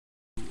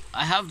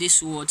I have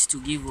this word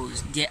to give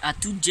us. They are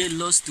too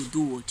jealous to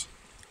do what?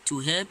 To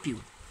help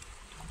you.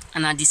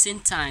 And at the same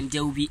time,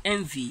 there will be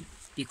envy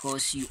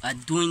because you are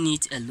doing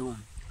it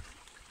alone.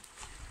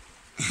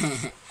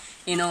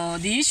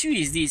 The issue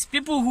is this.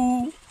 People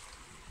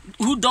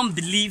who don't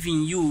believe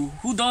in you,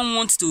 who don't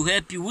want to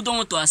help you, who don't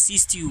want to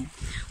assist you,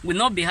 will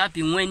not be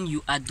happy when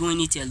you are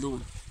doing it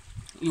alone.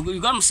 You got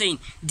what I'm saying?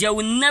 They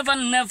will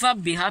never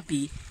be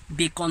happy,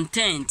 be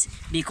content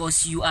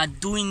because you are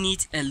doing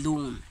it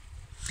alone.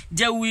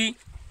 They will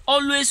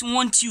always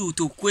want you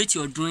to quit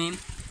your dream,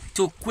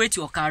 to quit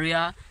your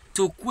career,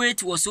 to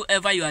quit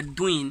whatsoever you are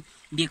doing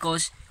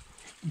because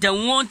they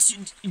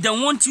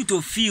want you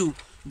to feel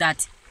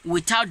that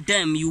without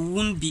them you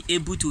won't be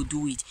able to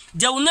do it.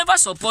 They will never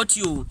support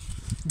you.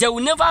 They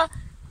will never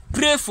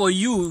pray for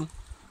you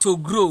to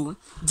grow.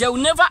 They will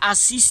never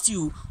assist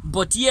you,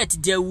 but yet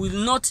they will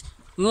not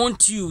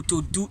want you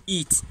to do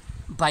it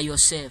by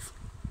yourself.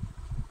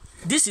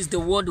 This is the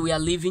world we are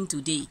living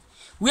today,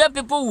 where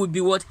people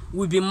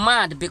will be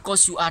mad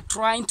because you are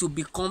trying to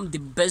become the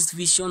best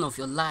version of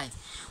your life.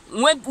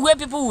 Where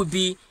people will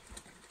be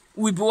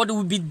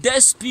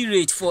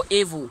desperate for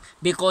evil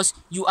because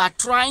you are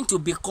trying to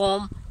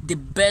become the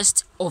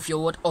best of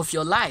your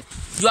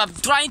life. You are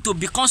trying to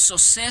become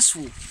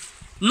successful,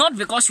 not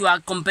because you are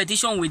in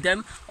competition with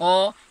them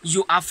or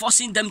you are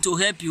forcing them to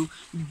help you,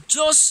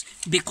 just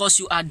because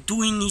you are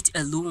doing it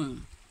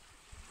alone.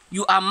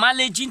 You are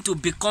managing to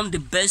become the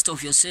best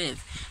of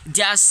yourself.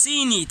 They are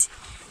seeing it.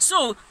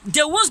 So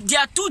they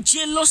are too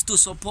jealous to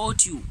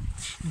support you.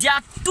 They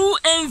are too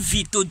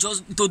envy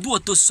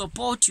to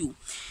support you.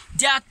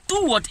 They are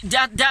too they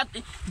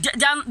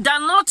are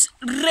not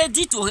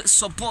ready to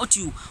support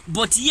you,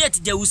 but yet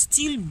they will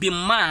still be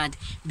mad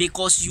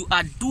because you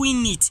are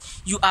doing it.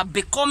 You are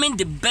becoming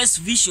the best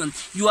vision.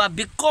 You are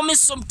becoming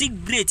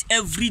something great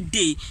every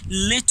day,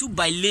 little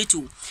by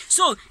little.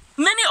 So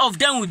many of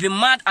them will be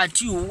mad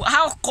at you.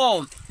 How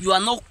come you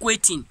are not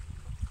quitting?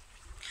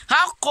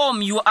 How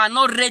come you are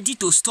not ready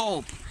to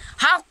stop?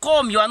 How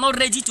come you are not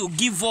ready to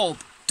give up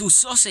to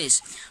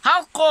success?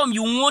 How come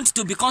you want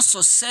to become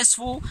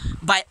successful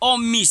by all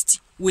means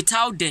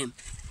without them?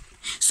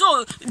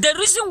 So the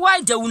reason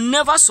why they will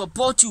never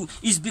support you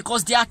is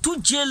because they are too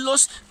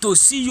jealous to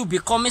see you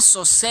becoming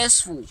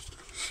successful.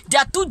 They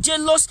are too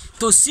jealous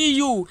to see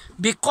you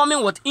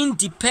becoming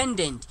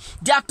independent.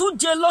 They are too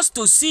jealous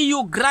to see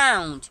you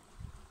ground.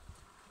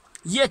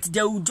 Yet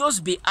they will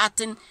just be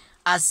acting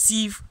as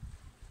if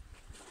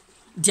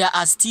they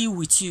are still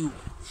with you.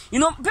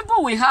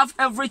 People will have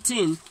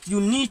everything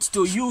you need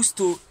to use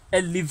to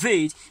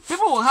elevate.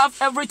 People will have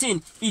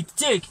everything it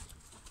takes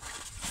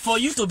for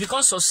you to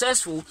become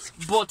successful,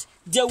 but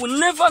they will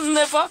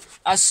never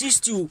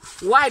assist you.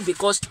 Why?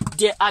 Because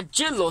they are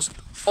jealous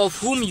of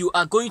whom you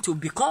are going to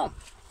become.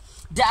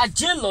 They are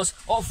jealous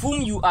of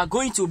whom you are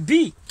going to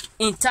be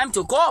in time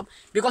to come,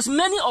 because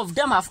many of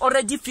them have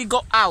already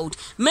figured out.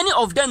 Many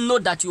of them know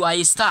that you are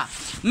a star.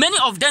 Many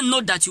of them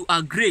know that you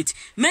are great.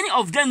 Many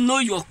of them know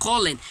your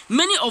calling.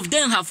 Many of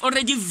them have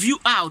already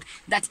viewed out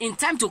that in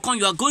time to come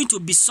you are going to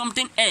be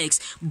something else.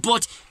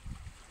 But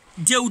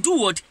they will do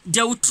what?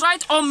 They will try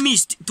all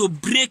means to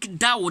break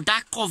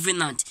that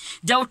covenant.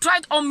 They will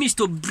try all means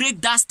to break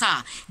that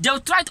star. They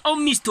will try all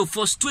means to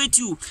frustrate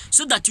you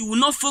so that you will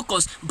not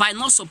focus by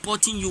not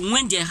supporting you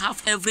when they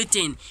have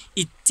everything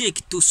it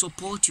takes to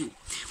support you.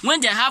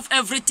 When they have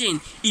everything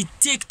it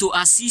takes to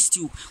assist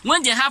you.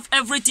 When they have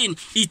everything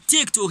it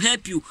takes to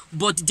help you.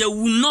 But they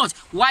will not.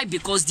 Why?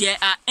 Because they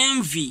are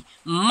envy,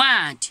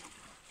 mad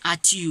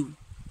at you.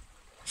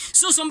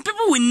 So some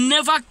people will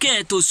never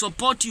care to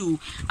support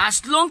you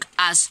as long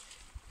as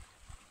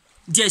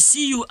they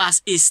see you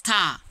as a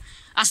star.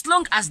 As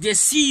long as they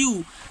see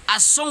you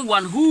as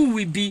someone who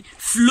will be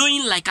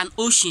flowing like an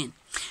ocean.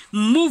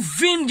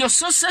 Moving, your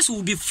success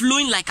will be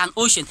flowing like an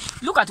ocean.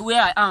 Look at where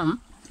I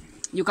am.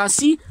 You can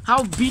see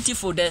how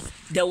beautiful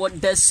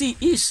the sea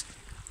is.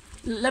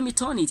 Let me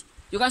turn it.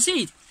 You can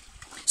see it.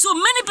 So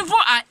many people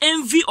are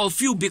envy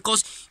of you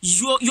because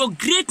your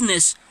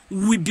greatness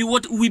will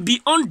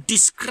be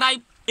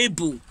undescribable.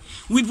 Will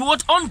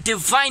be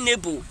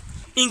undivinable,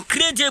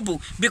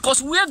 incredible,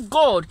 because where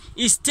God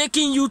is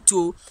taking you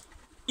to,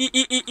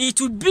 it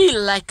will be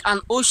like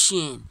an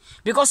ocean.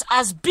 Because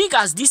as big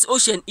as this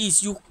ocean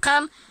is, you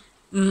can't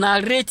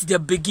narrate the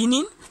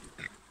beginning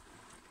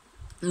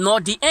nor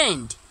the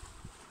end.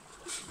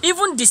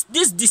 Even this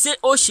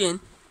ocean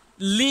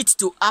leads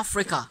to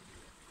Africa,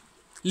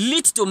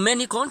 leads to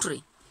many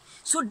countries.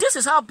 So this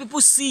is how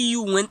people see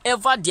you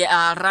whenever they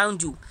are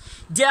around you.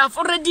 They have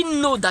already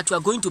know that you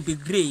are going to be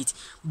great,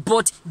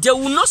 but they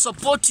will not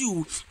support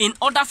you in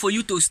order for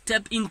you to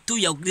step into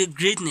your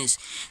greatness.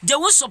 They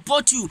will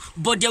support you,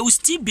 but they will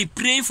still be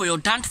praying for your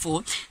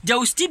downfall. They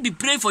will still be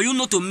praying for you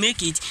not to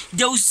make it.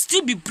 They will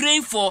still be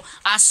praying for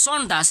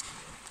asunders,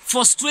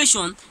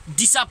 frustration,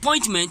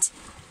 disappointment,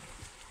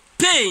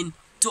 pain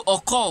to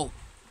occur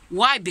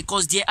Why?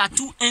 Because they are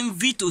too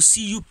envy to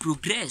see you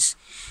progress.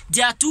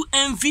 They are too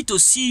envy to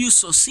see you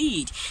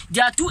succeed.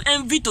 They are too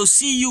envy to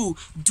see you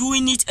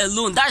doing it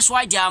alone. That's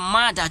why they are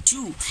mad at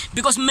you.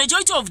 Because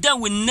majority of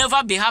them will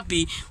never be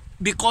happy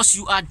because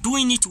you are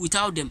doing it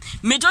without them.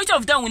 Majority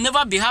of them will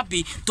never be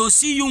happy to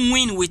see you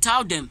win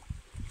without them.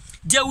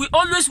 They will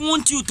always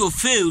want you to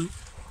fail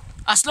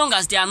as long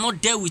as they are not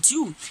there with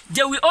you.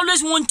 They will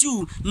always want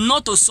you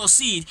not to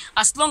succeed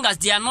as long as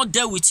they are not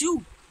there with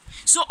you.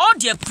 So all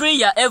their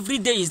prayer every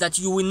day is that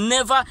you will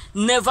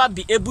never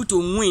be able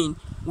to win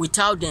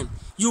without them.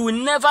 You will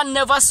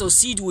never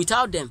succeed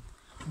without them.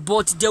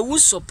 But they will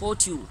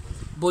support you.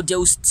 But they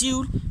will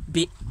still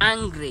be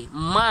angry,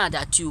 mad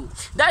at you.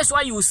 That is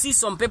why you will see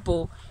some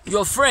people,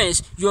 your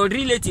friends, your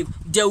relatives,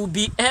 they will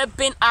be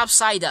helping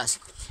outsiders,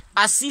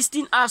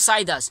 assisting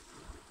outsiders,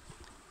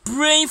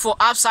 praying for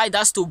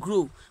outsiders to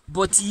grow,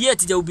 but yet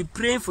they will be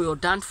praying for your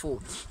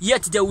downfall.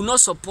 Yet they will not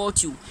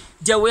support you.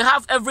 They will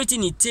have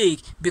everything it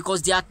takes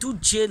because they are too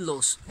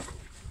jealous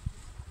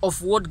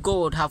of what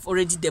God have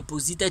already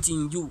deposited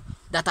in you,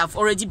 that have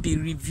already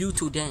been revealed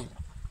to them.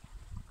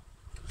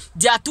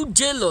 They are too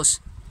jealous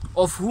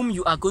of whom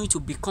you are going to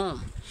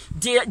become.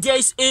 There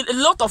is a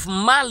lot of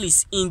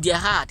malice in their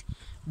heart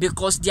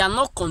because they are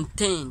not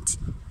content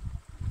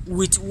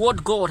with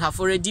what God have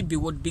already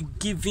been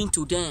given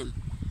to them.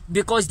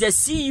 Because they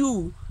see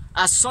you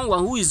as someone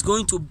who is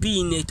going to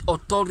be in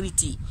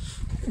authority.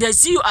 They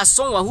see you as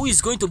someone who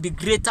is going to be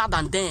greater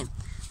than them.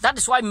 That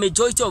is why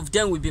majority of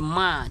them will be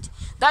mad.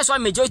 That's why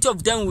majority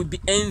of them will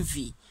be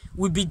envy,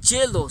 will be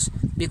jealous,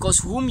 because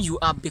whom you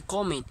are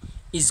becoming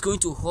is going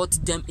to hurt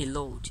them a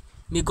lot.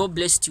 May God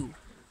bless you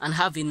and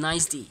have a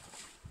nice day.